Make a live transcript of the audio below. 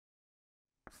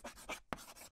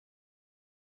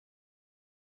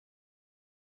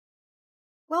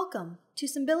Welcome to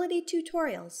Symbility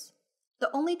Tutorials, the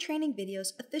only training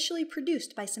videos officially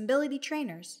produced by Symbility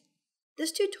trainers.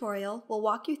 This tutorial will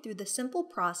walk you through the simple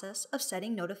process of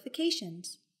setting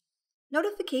notifications.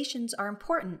 Notifications are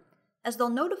important as they'll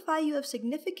notify you of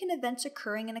significant events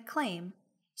occurring in a claim,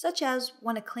 such as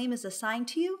when a claim is assigned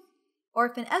to you or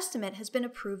if an estimate has been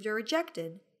approved or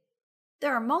rejected.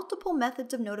 There are multiple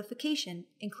methods of notification,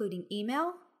 including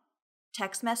email,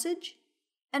 text message,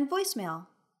 and voicemail.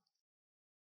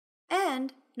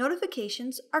 And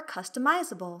notifications are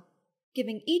customizable,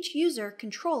 giving each user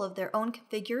control of their own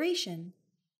configuration.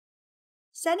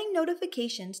 Setting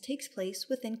notifications takes place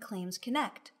within Claims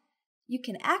Connect. You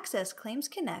can access Claims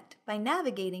Connect by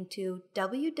navigating to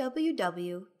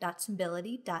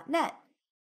www.symbility.net.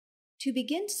 To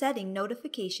begin setting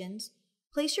notifications,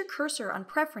 place your cursor on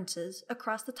Preferences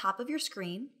across the top of your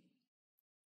screen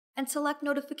and select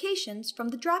Notifications from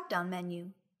the drop-down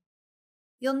menu.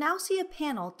 You'll now see a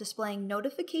panel displaying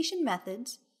notification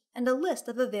methods and a list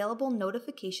of available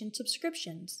notification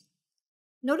subscriptions.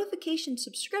 Notification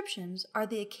subscriptions are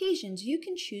the occasions you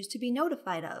can choose to be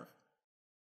notified of.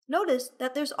 Notice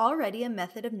that there's already a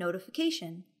method of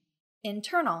notification,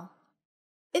 internal.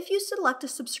 If you select a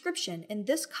subscription in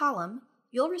this column,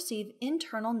 you'll receive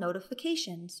internal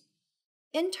notifications.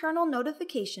 Internal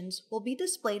notifications will be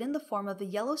displayed in the form of a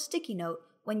yellow sticky note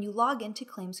when you log into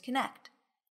Claims Connect.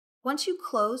 Once you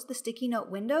close the sticky note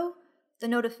window, the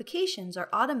notifications are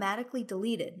automatically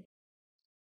deleted.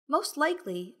 Most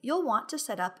likely, you'll want to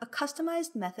set up a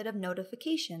customized method of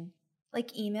notification,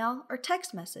 like email or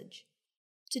text message.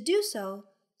 To do so,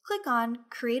 click on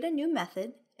Create a New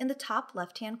Method in the top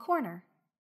left-hand corner.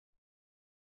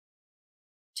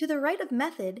 To the right of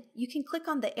Method, you can click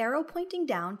on the arrow pointing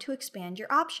down to expand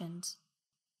your options.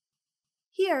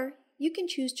 Here, you can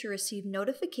choose to receive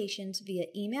notifications via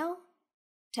email,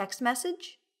 text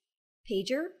message,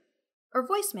 pager, or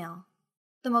voicemail.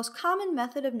 The most common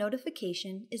method of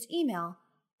notification is email,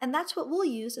 and that's what we'll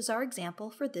use as our example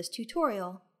for this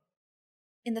tutorial.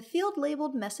 In the field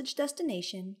labeled Message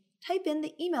Destination, type in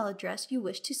the email address you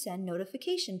wish to send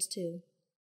notifications to.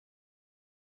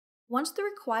 Once the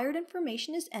required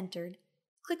information is entered,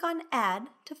 click on Add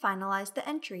to finalize the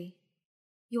entry.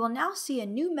 You will now see a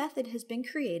new method has been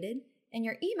created and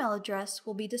your email address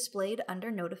will be displayed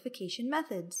under Notification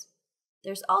Methods.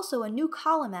 There's also a new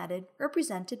column added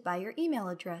represented by your email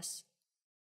address.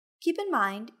 Keep in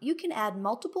mind, you can add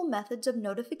multiple methods of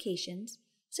notifications.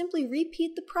 Simply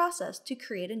repeat the process to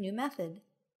create a new method.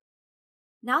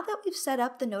 Now that we've set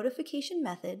up the notification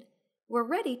method, we're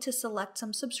ready to select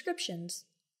some subscriptions.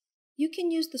 You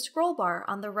can use the scroll bar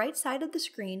on the right side of the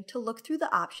screen to look through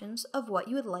the options of what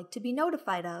you would like to be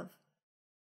notified of.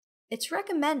 It's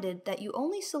recommended that you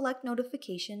only select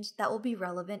notifications that will be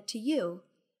relevant to you.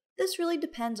 This really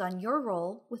depends on your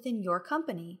role within your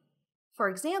company. For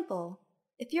example,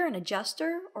 if you're an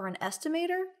adjuster or an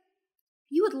estimator,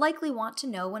 you would likely want to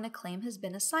know when a claim has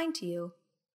been assigned to you.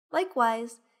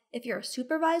 Likewise, if you're a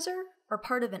supervisor or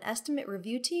part of an estimate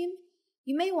review team,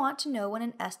 you may want to know when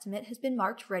an estimate has been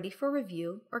marked ready for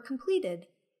review or completed.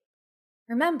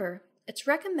 Remember, it's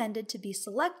recommended to be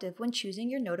selective when choosing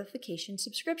your notification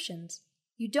subscriptions.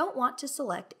 You don't want to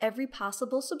select every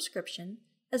possible subscription,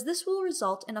 as this will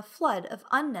result in a flood of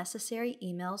unnecessary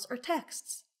emails or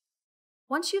texts.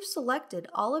 Once you've selected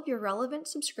all of your relevant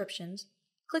subscriptions,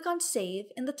 click on Save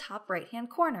in the top right-hand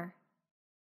corner.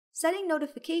 Setting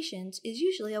notifications is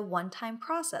usually a one-time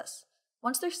process.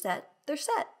 Once they're set, they're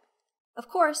set. Of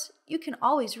course, you can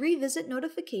always revisit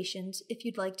notifications if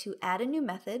you'd like to add a new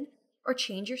method or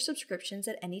change your subscriptions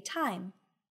at any time.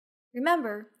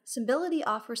 Remember, Symbility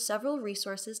offers several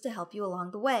resources to help you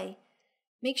along the way.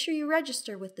 Make sure you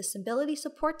register with the Symbility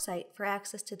support site for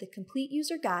access to the complete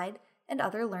user guide and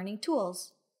other learning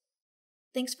tools.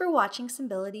 Thanks for watching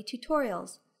Symbility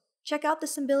tutorials. Check out the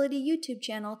Symbility YouTube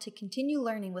channel to continue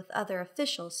learning with other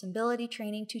official Symbility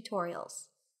training tutorials.